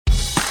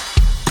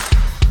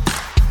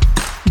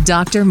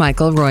Dr.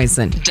 Michael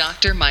Roizen.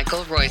 Dr.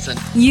 Michael Roizen.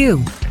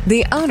 You,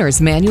 the Owner's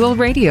Manual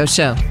Radio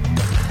Show.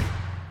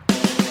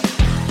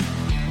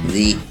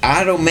 The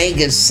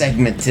Automega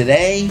segment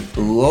today,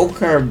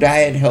 low-carb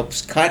diet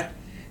helps cut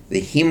the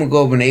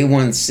hemoglobin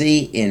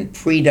A1C in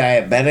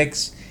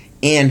pre-diabetics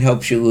and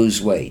helps you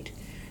lose weight.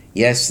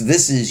 Yes,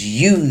 this is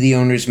You, the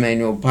Owner's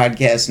Manual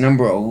podcast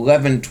number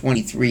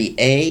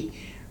 1123A,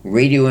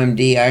 Radio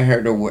MD,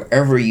 iHeart, or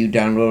wherever you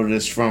download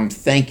us from.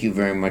 Thank you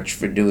very much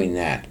for doing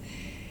that.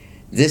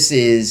 This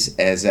is,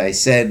 as I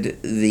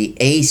said, the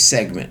A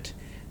segment.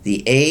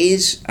 The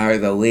A's are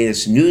the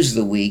latest news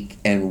of the week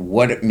and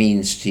what it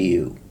means to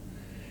you.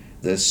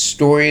 The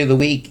story of the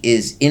week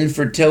is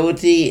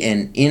infertility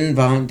and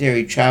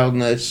involuntary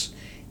childlessness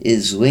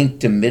is linked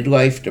to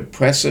midlife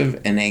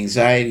depressive and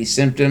anxiety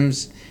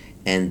symptoms,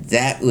 and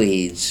that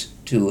leads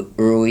to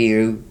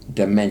earlier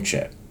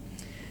dementia.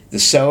 The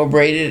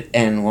celebrated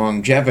and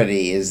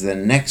longevity is the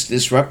next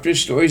disruptor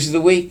stories of the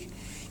week.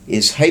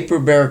 Is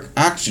hyperbaric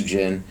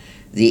oxygen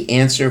the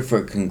answer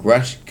for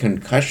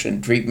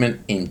concussion treatment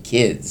in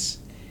kids?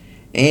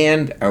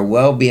 And our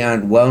well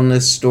beyond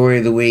wellness story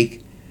of the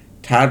week,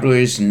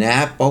 toddlers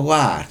nap a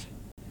lot,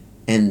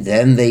 and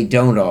then they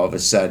don't all of a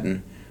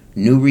sudden.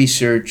 New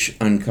research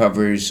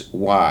uncovers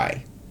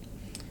why.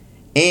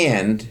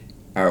 And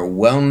our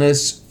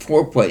wellness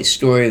foreplay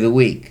story of the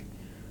week.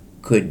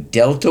 Could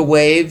delta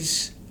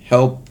waves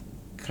help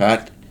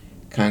guide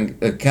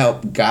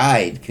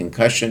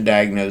concussion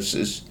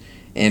diagnosis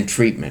and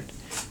treatment?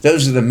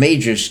 Those are the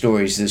major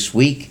stories this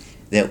week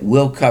that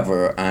we'll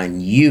cover on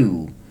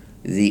You,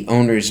 the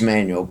Owner's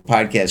Manual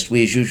podcast.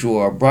 We, as usual,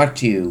 are brought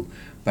to you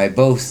by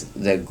both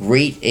the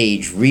Great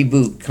Age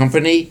Reboot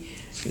Company,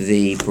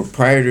 the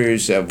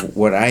proprietors of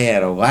what I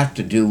had a lot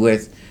to do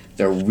with,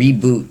 the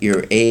Reboot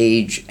Your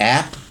Age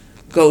app.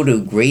 Go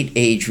to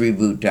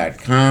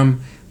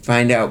greatagereboot.com,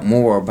 find out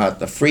more about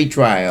the free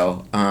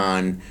trial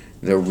on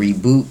the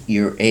Reboot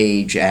Your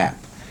Age app.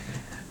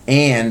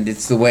 And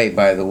it's the way,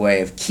 by the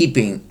way, of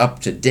keeping up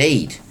to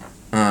date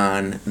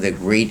on the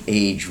Great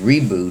Age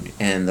Reboot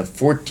and the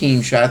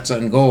 14 shots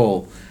on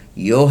goal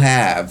you'll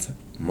have,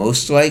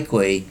 most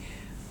likely,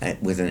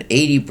 with an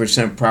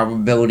 80%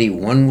 probability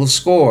one will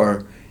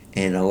score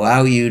and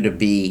allow you to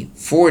be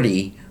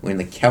 40 when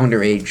the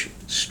calendar age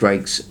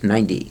strikes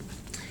 90.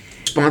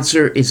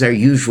 Sponsor is our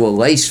usual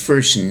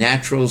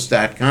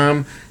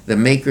LifeFirstNaturals.com, the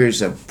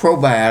makers of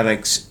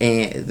probiotics,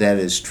 and that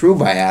is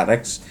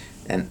TrueBiotics,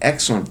 an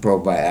excellent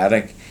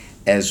probiotic,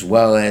 as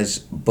well as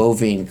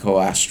bovine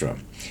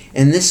colostrum.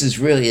 And this is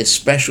really a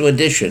special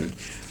edition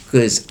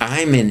because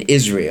I'm in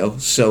Israel,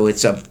 so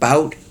it's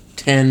about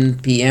 10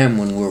 p.m.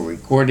 when we're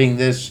recording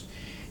this,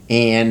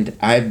 and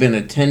I've been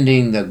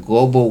attending the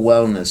Global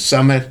Wellness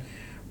Summit.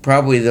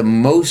 Probably the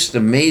most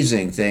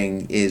amazing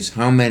thing is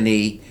how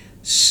many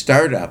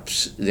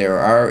startups there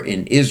are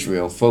in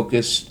Israel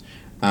focused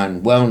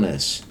on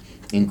wellness,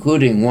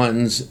 including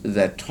ones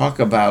that talk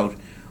about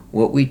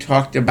what we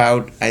talked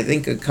about, I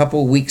think, a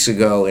couple weeks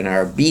ago in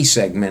our B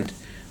segment,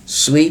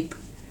 sleep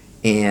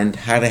and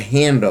how to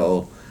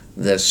handle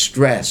the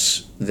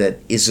stress that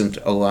isn't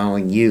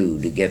allowing you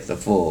to get the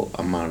full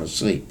amount of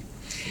sleep.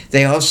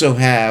 They also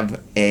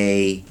have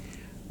a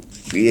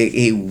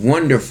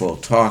wonderful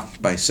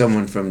talk by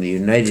someone from the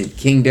United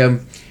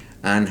Kingdom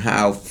on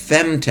how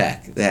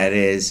femtech, that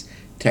is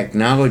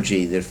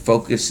technology that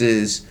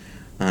focuses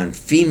on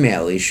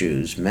female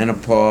issues,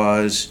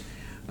 menopause,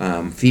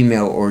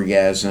 female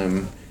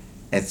orgasm,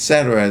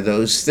 etc.,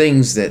 those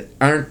things that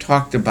aren't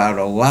talked about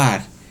a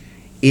lot,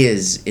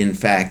 is in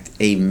fact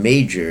a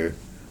major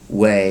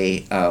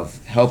way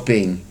of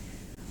helping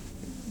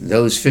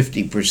those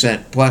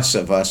 50% plus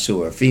of us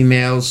who are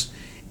females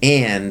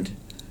and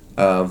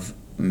of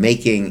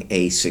making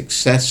a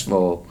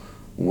successful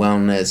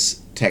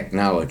wellness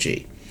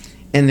technology.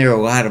 And there are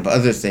a lot of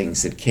other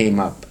things that came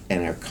up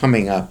and are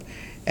coming up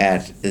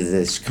at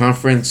this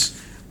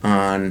conference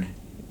on,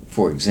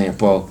 for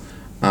example,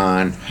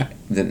 on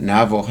the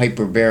novel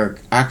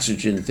hyperbaric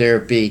oxygen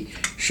therapy.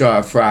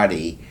 Shah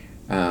Afradi,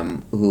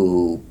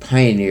 who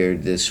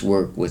pioneered this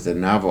work with the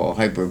novel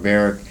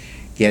hyperbaric,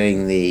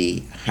 getting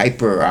the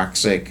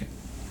hypoxic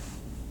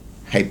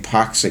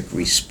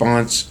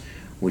response,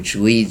 which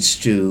leads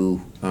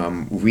to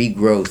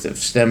regrowth of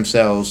stem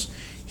cells.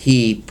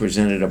 He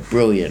presented a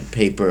brilliant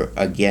paper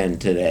again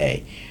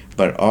today,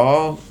 but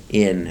all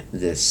in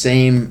the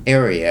same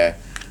area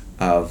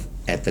of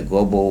at the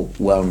Global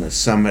Wellness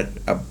Summit,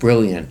 a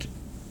brilliant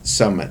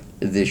summit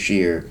this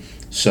year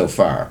so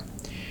far.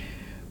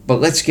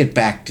 But let's get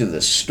back to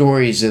the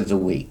stories of the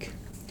week.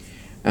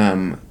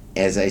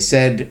 As I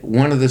said,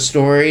 one of the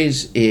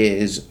stories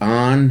is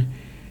on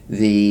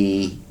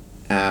the,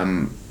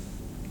 I'm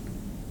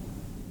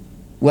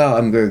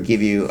going to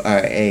give you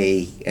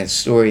a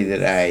story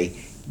that I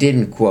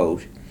didn't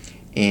quote,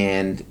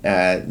 and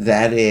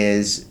that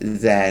is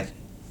that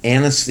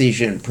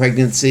anesthesia in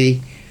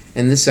pregnancy,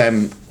 and this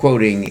I'm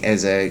quoting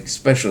as a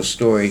special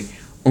story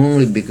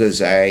only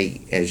because I,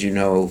 as you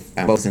know,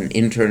 I'm both an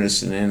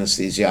internist and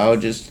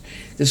anesthesiologist.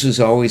 This was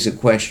always a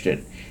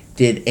question.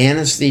 did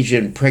anesthesia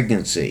in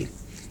pregnancy.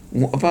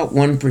 About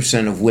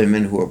 1% of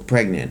women who are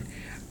pregnant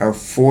are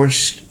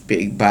forced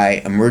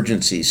by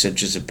emergencies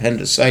such as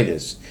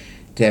appendicitis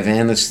to have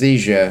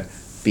anesthesia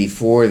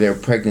before their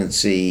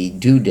pregnancy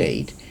due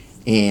date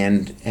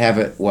and have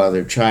it while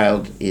their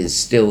child is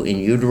still in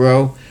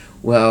utero.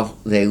 Well,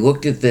 they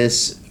looked at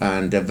this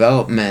on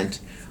development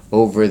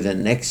over the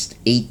next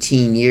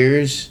 18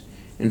 years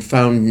and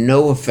found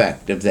no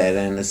effect of that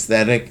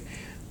anesthetic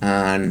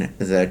on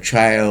the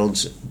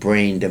child's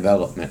brain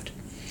development.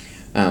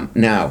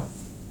 Now,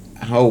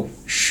 how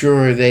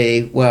sure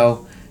they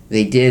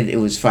did, it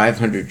was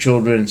 500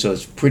 children, so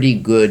it's pretty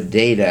good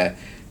data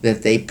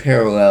that they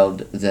paralleled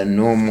the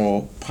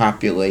normal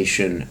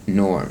population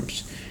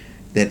norms.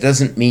 That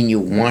doesn't mean you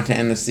want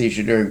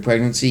anesthesia during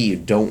pregnancy. You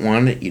don't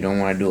want it. You don't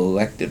want to do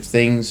elective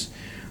things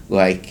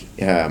like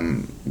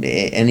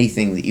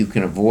anything that you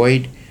can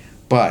avoid.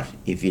 But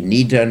if you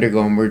need to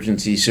undergo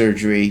emergency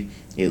surgery,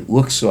 it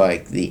looks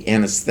like the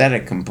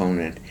anesthetic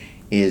component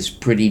is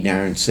pretty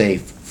darn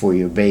safe for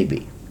your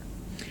baby.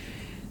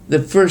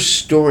 The first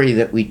story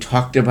that we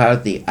talked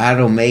about, the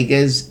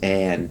Otomegas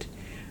and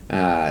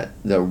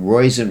the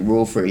Roizen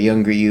rule for a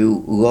younger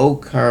you,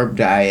 low-carb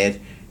diet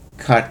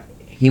cut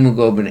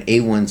hemoglobin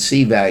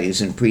A1C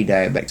values in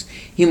pre-diabetics.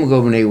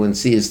 Hemoglobin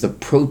A1C is the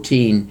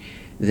protein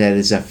that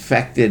is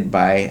affected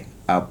by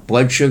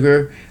blood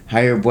sugar,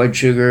 higher blood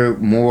sugar,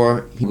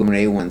 more hemoglobin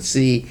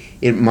A1C.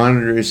 It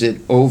monitors it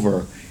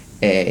over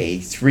a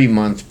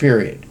 3-month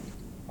period.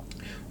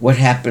 What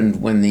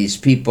happened when these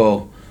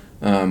people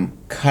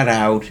cut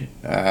out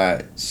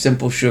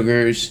simple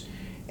sugars,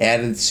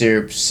 added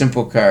syrups,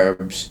 simple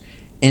carbs,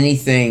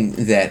 anything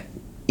that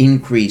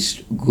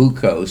increased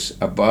glucose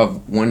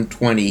above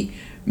 120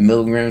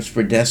 milligrams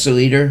per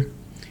deciliter?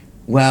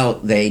 Well,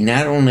 they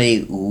not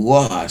only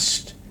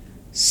lost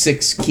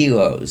 6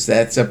 kilos,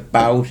 that's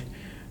about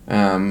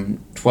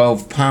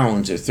 12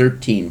 pounds or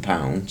 13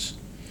 pounds,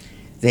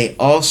 they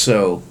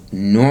also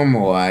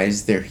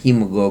normalized their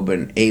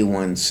hemoglobin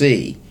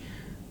A1C.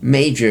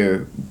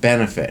 Major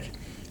benefit.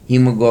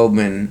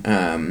 Hemoglobin,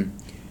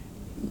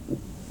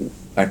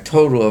 a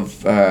total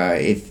of,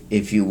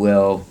 if you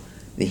will,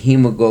 the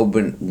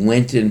hemoglobin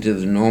went into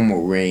the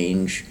normal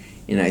range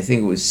in, I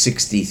think it was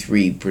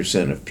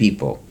 63% of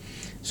people.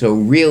 So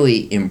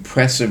really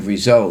impressive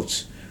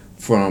results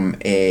from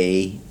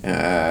a,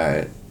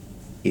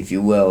 if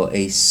you will,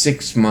 a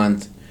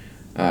 6-month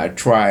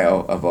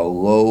trial of a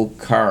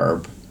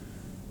low-carb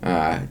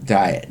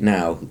diet.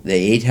 Now,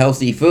 they ate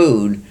healthy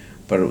food,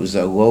 but it was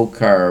a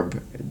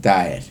low-carb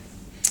diet.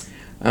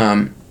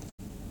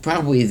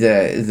 Probably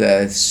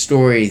the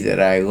story that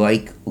I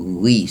like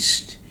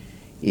least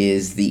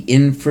is the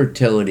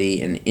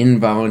infertility and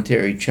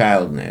involuntary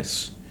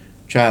childlessness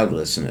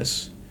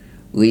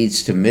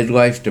leads to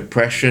midlife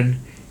depression,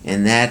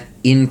 and that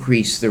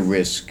increased the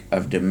risk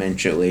of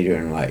dementia later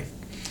in life.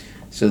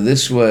 So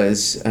this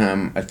was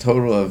a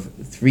total of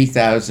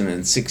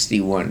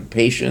 3,061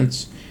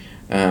 patients,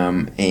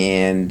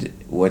 and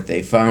what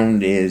they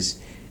found is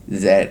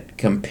that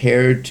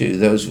compared to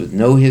those with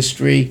no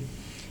history,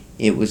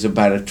 it was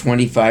about a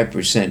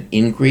 25%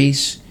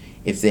 increase.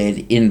 If they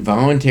had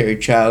involuntary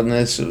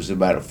childlessness, it was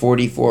about a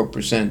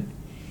 44%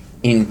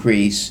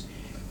 increase.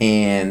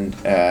 And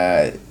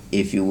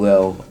if you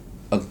will,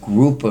 a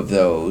group of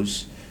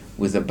those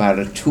with about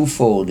a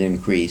 2-fold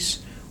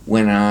increase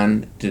went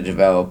on to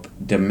develop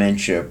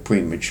dementia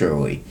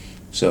prematurely.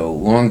 So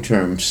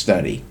long-term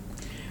study.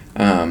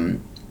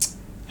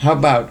 How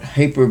about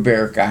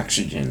hyperbaric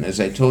oxygen? As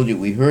I told you,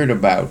 we heard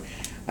about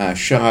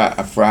Shah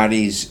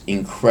Afrodi's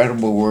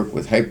incredible work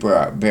with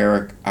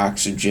hyperbaric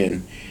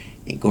oxygen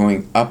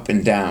going up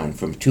and down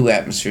from 2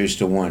 atmospheres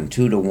to 1,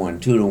 2 to 1,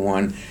 2 to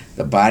 1.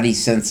 The body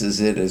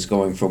senses it as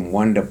going from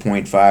 1 to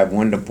 0.5,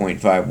 1 to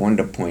 0.5, 1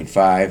 to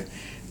 0.5.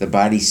 The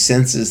body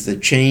senses the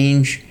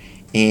change,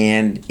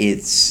 and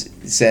it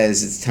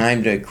says it's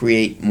time to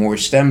create more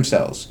stem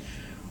cells.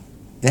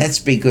 That's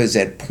because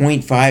at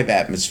 0.5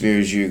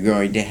 atmospheres, you're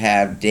going to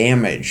have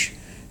damage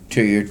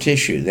to your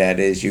tissue. That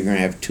is, you're going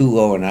to have too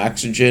low in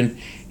oxygen,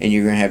 and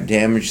you're going to have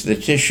damage to the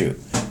tissue.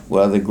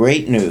 Well, the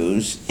great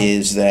news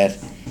is that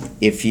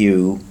if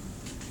you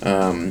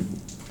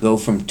go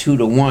from 2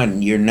 to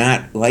 1, you're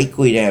not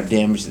likely to have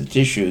damage to the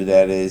tissue.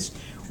 That is,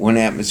 1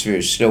 atmosphere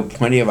is still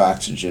plenty of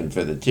oxygen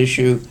for the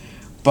tissue,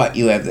 but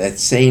you have that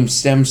same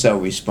stem cell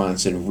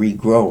response and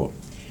regrow them.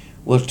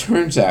 Well, it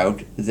turns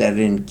out that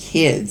in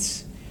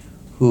kids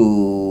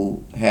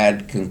who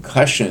had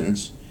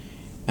concussions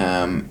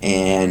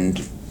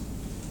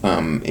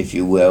if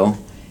you will,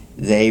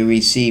 they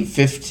received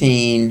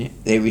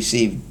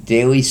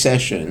daily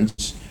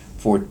sessions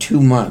for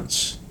 2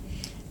 months,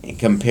 and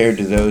compared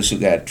to those who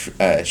got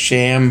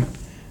sham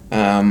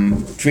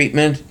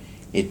treatment.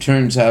 It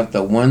turns out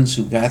the ones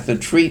who got the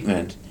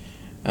treatment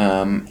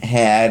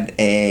had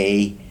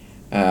a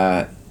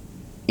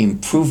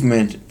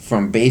improvement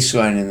from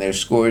baseline in their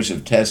scores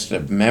of tests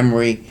of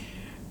memory,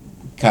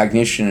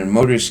 cognition, and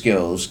motor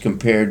skills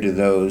compared to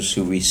those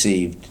who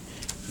received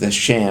the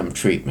sham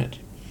treatment.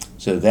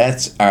 So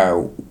that's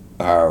our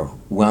our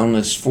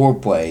wellness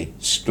foreplay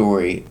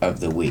story of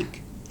the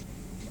week.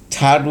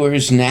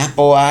 Toddlers nap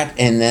a lot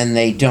and then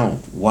they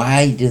don't.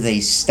 Why do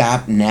they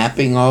stop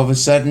napping all of a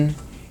sudden?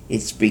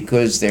 It's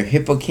because their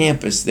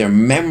hippocampus, their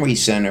memory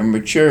center,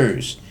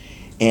 matures.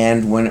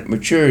 And when it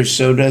matures,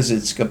 so does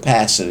its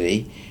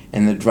capacity.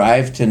 And the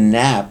drive to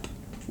nap,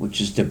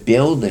 which is to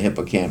build the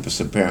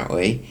hippocampus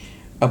apparently,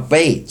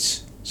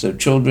 abates. So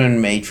children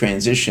may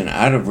transition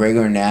out of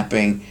regular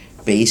napping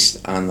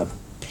based on the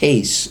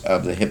pace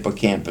of the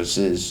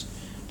hippocampus's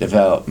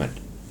development.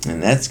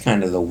 And that's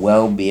kind of the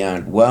well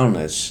beyond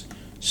wellness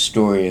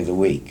story of the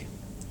week.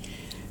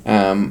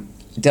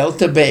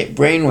 Delta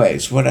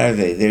brainwaves, what are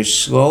they? They're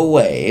slow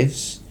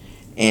waves,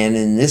 and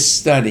in this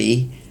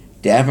study,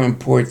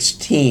 Davenport's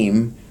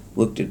team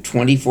looked at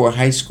 24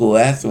 high school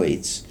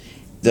athletes.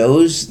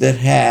 Those that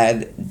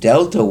had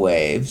delta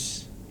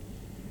waves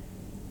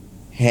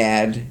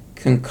had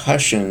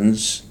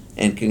concussions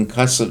and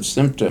concussive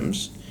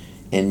symptoms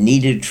and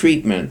needed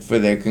treatment for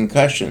their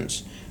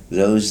concussions.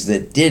 Those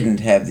that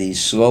didn't have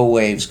these slow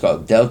waves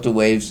called delta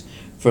waves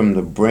from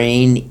the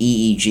brain,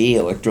 EEG,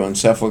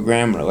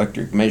 electroencephalogram, an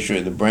electric measure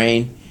of the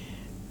brain,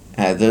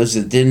 those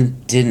that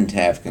didn't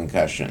have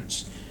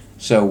concussions.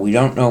 So we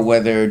don't know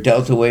whether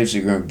delta waves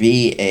are going to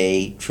be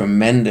a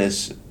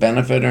tremendous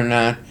benefit or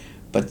not,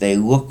 but they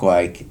look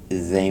like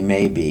they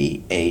may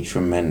be a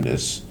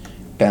tremendous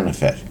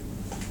benefit.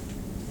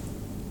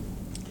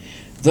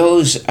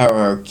 Those are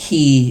our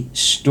key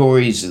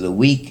stories of the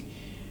week,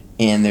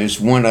 and there's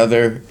one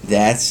other,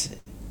 that's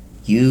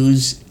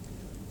use,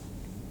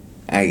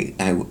 I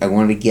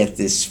want to get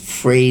this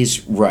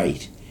phrase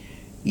right,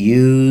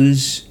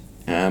 use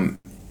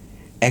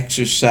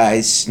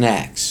exercise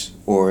snacks,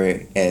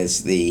 or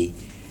as the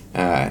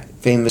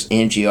famous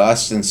Angie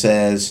Austin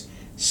says,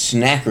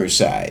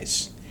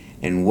 snackercise.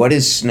 And what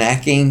is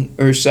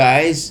snacking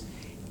size?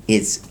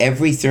 It's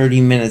every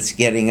 30 minutes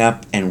getting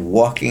up and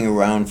walking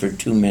around for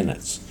 2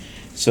 minutes.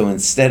 So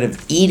instead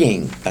of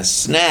eating a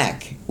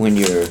snack when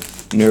you're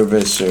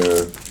nervous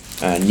or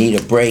need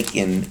a break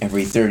in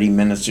every 30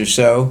 minutes or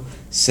so,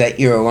 set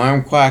your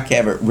alarm clock,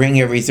 have it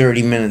ring every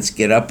 30 minutes,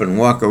 get up and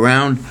walk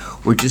around,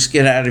 or just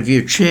get out of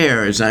your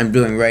chair, as I'm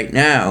doing right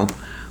now,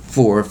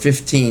 for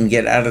 15,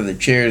 get out of the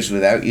chairs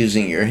without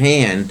using your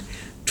hand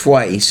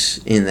twice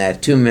in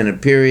that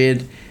 2-minute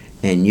period,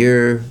 and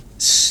you're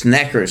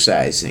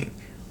snackersizing,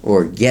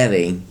 or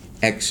getting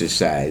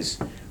exercise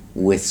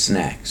with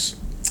snacks.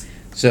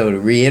 So to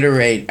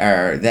reiterate,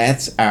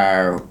 that's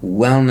our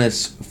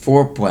wellness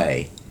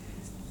foreplay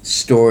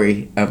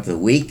story of the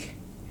week.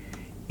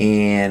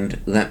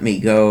 And let me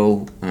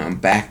go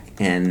back,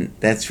 and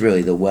that's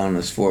really the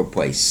wellness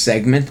foreplay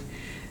segment.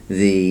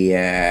 The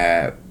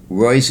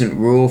Roizen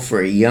rule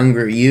for a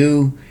younger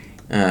you,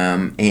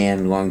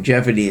 and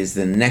longevity is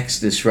the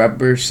next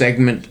disruptor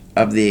segment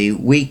of the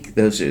week.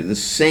 Those are the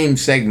same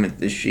segment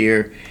this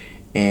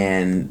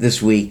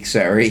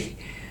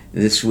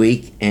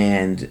week,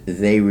 and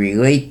they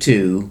relate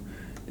to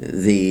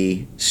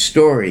the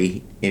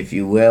story, if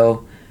you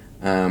will,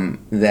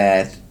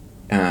 that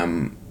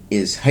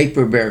is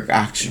hyperbaric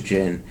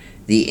oxygen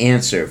the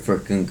answer for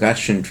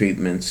concussion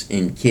treatments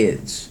in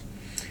kids.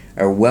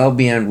 Our Well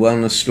Beyond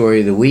Wellness story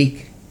of the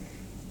week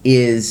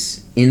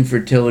is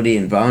infertility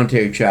and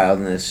voluntary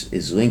childlessness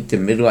is linked to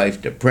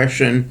midlife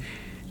depression,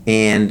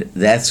 and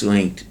that's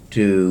linked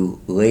to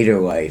later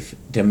life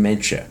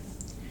dementia.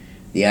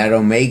 The Ad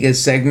Omega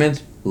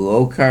segment,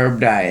 low carb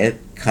diet,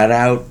 cut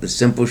out the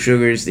simple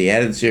sugars, the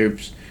added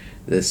syrups,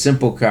 the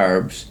simple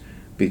carbs,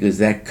 because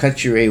that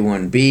cuts your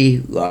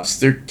A1B,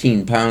 lost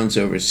 13 pounds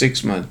over a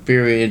 6-month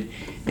period,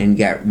 and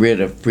got rid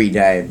of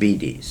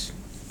prediabetes.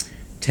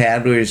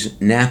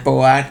 Toddlers nap a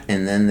lot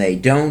and then they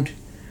don't.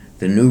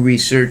 The new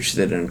research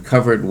that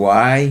uncovered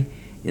why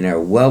in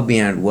our Well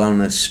Beyond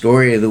Wellness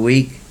story of the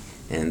week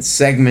and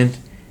segment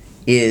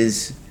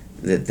is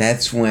that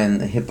that's when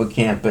the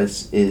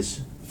hippocampus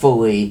is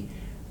fully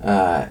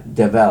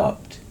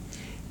developed.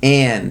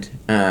 And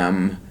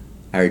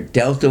are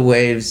delta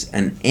waves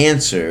an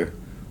answer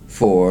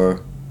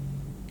for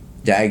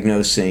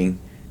diagnosing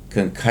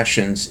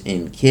concussions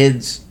in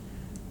kids?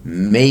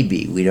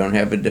 Maybe. We don't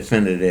have a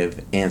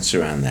definitive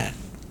answer on that.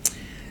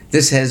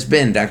 This has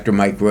been Dr.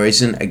 Mike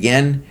Roizen.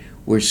 Again,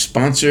 we're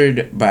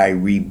sponsored by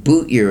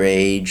Reboot Your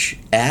Age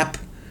app.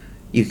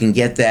 You can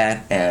get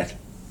that at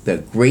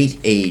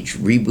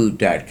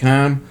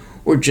thegreatagereboot.com,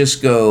 or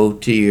just go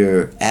to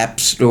your app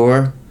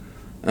store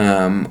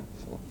on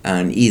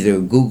either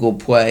Google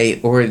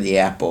Play or the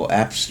Apple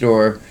App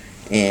Store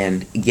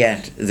and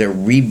get the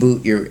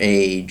Reboot Your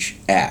Age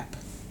app.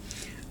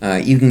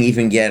 You can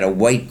even get a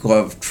white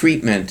glove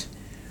treatment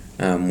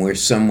where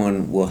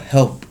someone will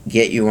help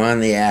get you on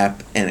the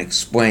app and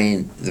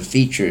explain the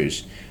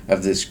features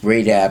of this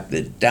great app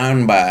that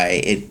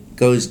it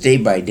goes day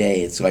by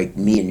day. It's like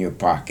me in your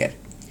pocket.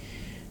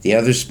 The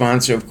other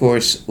sponsor, of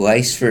course,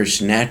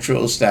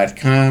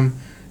 LifeFirstNaturals.com,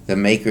 the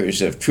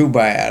makers of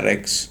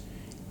Trubiotics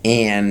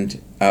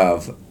and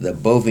of the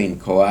bovine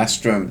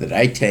colostrum that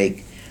I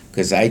take,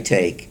 because I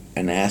take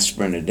an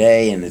aspirin a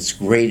day, and it's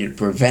great at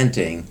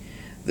preventing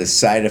the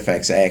side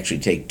effects, I actually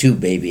take 2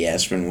 baby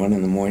aspirin, one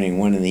in the morning,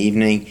 one in the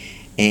evening,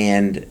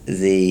 and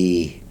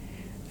the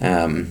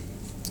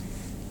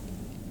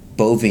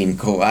bovine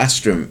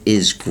colostrum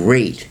is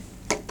great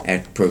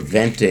at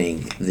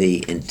preventing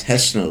the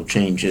intestinal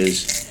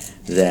changes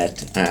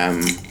that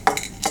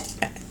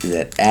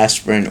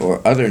aspirin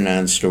or other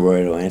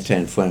non-steroidal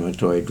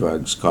anti-inflammatory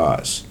drugs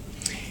cause.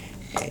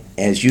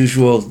 As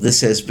usual,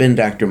 this has been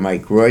Dr.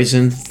 Mike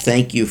Roizen.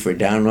 Thank you for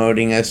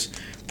downloading us.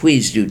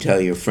 Please do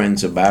tell your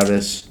friends about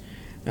us.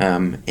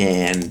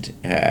 And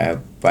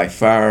by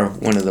far,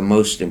 one of the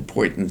most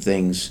important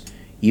things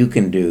you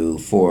can do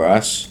for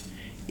us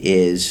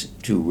is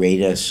to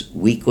rate us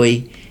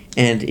weekly.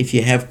 And if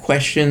you have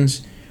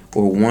questions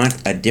or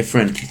want a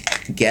different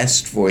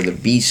guest for the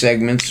B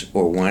segments,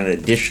 or want an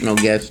additional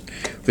guest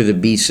for the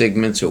B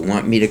segments, or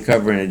want me to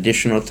cover an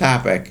additional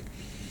topic,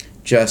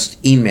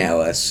 just email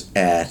us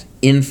at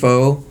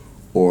info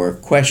or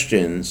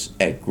questions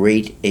at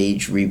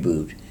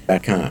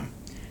greatagereboot.com.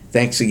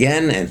 Thanks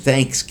again, and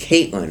thanks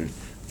Caitlin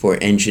for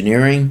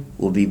engineering.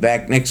 We'll be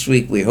back next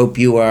week. We hope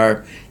you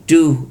are.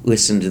 Do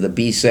listen to the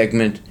B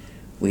segment.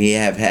 We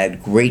have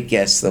had great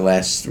guests the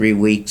last 3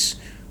 weeks.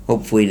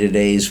 Hopefully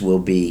today's will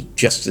be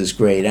just as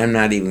great. I'm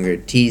not even going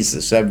to tease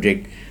the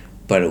subject,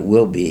 but it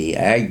will be,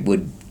 I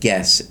would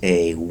guess,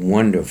 a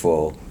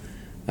wonderful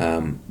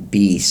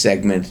B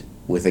segment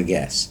with a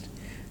guest.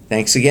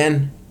 Thanks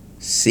again.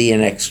 See you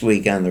next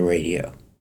week on the radio.